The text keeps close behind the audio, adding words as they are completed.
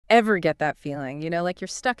ever get that feeling? Like you're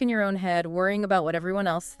stuck in your own head, worrying about what everyone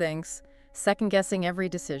else thinks, second-guessing every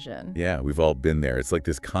decision. Yeah, we've all been there. It's like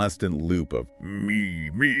this constant loop of me,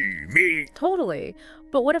 me, me. Totally.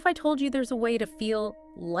 But what if I told you there's a way to feel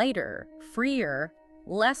lighter, freer,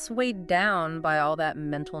 less weighed down by all that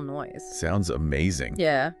mental noise? Sounds amazing.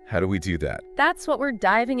 Yeah. How do we do that? That's what we're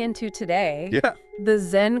diving into today. Yeah. The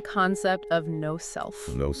Zen concept of no self.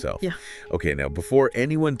 No self. Yeah. Okay, now before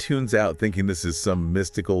anyone tunes out thinking this is some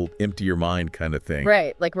mystical, empty your mind kind of thing.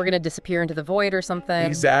 Right, like we're going to disappear into the void or something.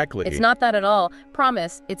 Exactly. It's not that at all.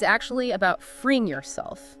 Promise, it's actually about freeing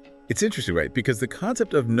yourself. It's interesting, right? Because the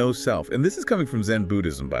concept of no self, and this is coming from Zen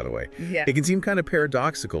Buddhism, by the way, Yeah. it can seem kind of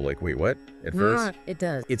paradoxical, like, wait, what? At first? It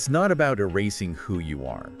does. It's not about erasing who you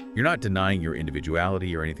are. You're not denying your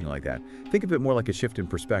individuality or anything like that. Think of it more like a shift in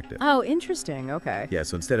perspective. Oh, interesting. Okay. Yeah,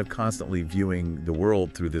 so instead of constantly viewing the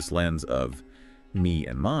world through this lens of me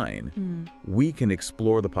and mine, we can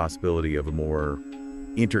explore the possibility of a more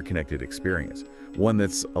interconnected experience, one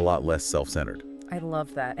that's a lot less self-centered. I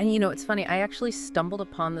love that. And it's funny, I actually stumbled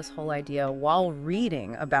upon this whole idea while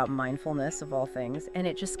reading about mindfulness of all things, and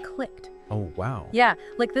it just clicked. Oh, wow. Yeah,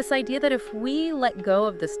 like this idea that if we let go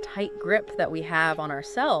of this tight grip that we have on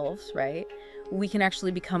ourselves, right, we can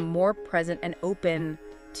actually become more present and open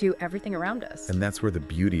to everything around us. And that's where the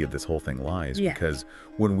beauty of this whole thing lies, Yeah. because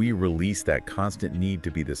when we release that constant need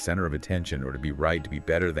to be the center of attention or to be right, to be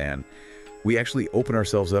better than, we actually open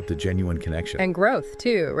ourselves up to genuine connection. And growth,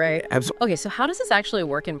 too, right? Absolutely. Okay, so how does this actually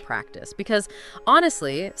work in practice? Because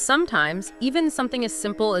honestly, sometimes even something as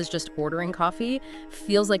simple as just ordering coffee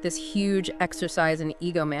feels like this huge exercise in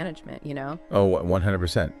ego management, Oh,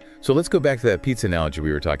 100%. So let's go back to that pizza analogy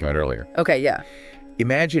we were talking about earlier. Okay, yeah.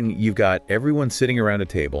 Imagine you've got everyone sitting around a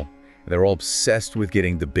table, and they're all obsessed with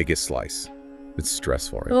getting the biggest slice. It's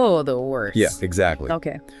stressful, right? Oh, the worst. Yeah, exactly.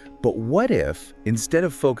 Okay. But what if, instead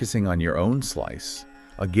of focusing on your own slice,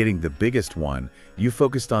 on getting the biggest one, you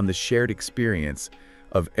focused on the shared experience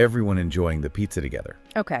of everyone enjoying the pizza together?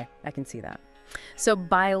 Okay, I can see that. So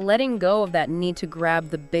by letting go of that need to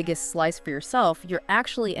grab the biggest slice for yourself, you're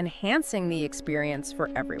actually enhancing the experience for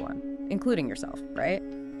everyone, including yourself, right?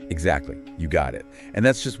 Exactly. You got it. And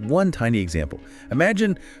that's just one tiny example.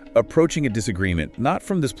 Imagine approaching a disagreement, not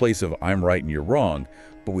from this place of I'm right and you're wrong,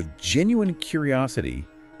 but with genuine curiosity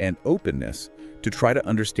and openness to try to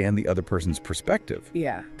understand the other person's perspective.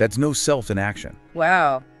 Yeah. That's no self in action.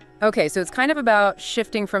 Wow. Okay, so it's kind of about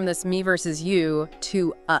shifting from this me versus you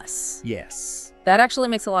to us. Yes. That actually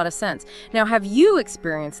makes a lot of sense. Now, have you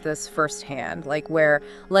experienced this firsthand, like where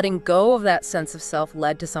letting go of that sense of self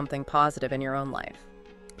led to something positive in your own life?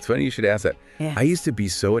 It's funny you should ask that. Yeah. I used to be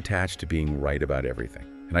so attached to being right about everything.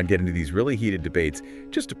 And I'd get into these really heated debates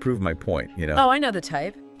just to prove my point, Oh, I know the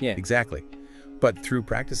type. Yeah, exactly. But through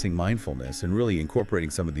practicing mindfulness and really incorporating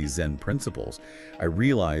some of these Zen principles, I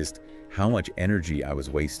realized how much energy I was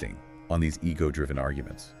wasting on these ego-driven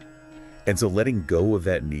arguments. And so letting go of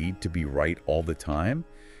that need to be right all the time,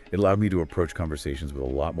 it allowed me to approach conversations with a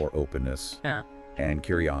lot more openness Yeah. and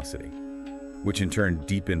curiosity, which in turn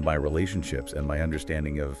deepened my relationships and my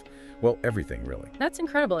understanding of, well, everything really. That's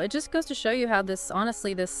incredible. It just goes to show you how this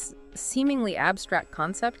seemingly abstract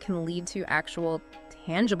concept can lead to actual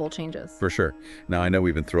tangible changes. For sure. Now, I know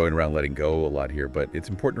we've been throwing around letting go a lot here, but it's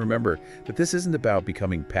important to remember that this isn't about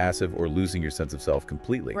becoming passive or losing your sense of self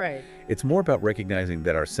completely. Right. It's more about recognizing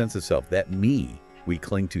that our sense of self, that me we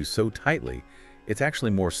cling to so tightly, it's actually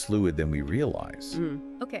more fluid than we realize.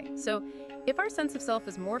 Okay, so if our sense of self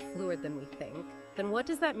is more fluid than we think, then what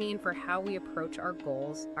does that mean for how we approach our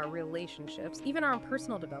goals, our relationships, even our own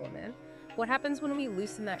personal development? What happens when we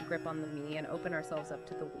loosen that grip on the me and open ourselves up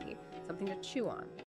to the we, something to chew on?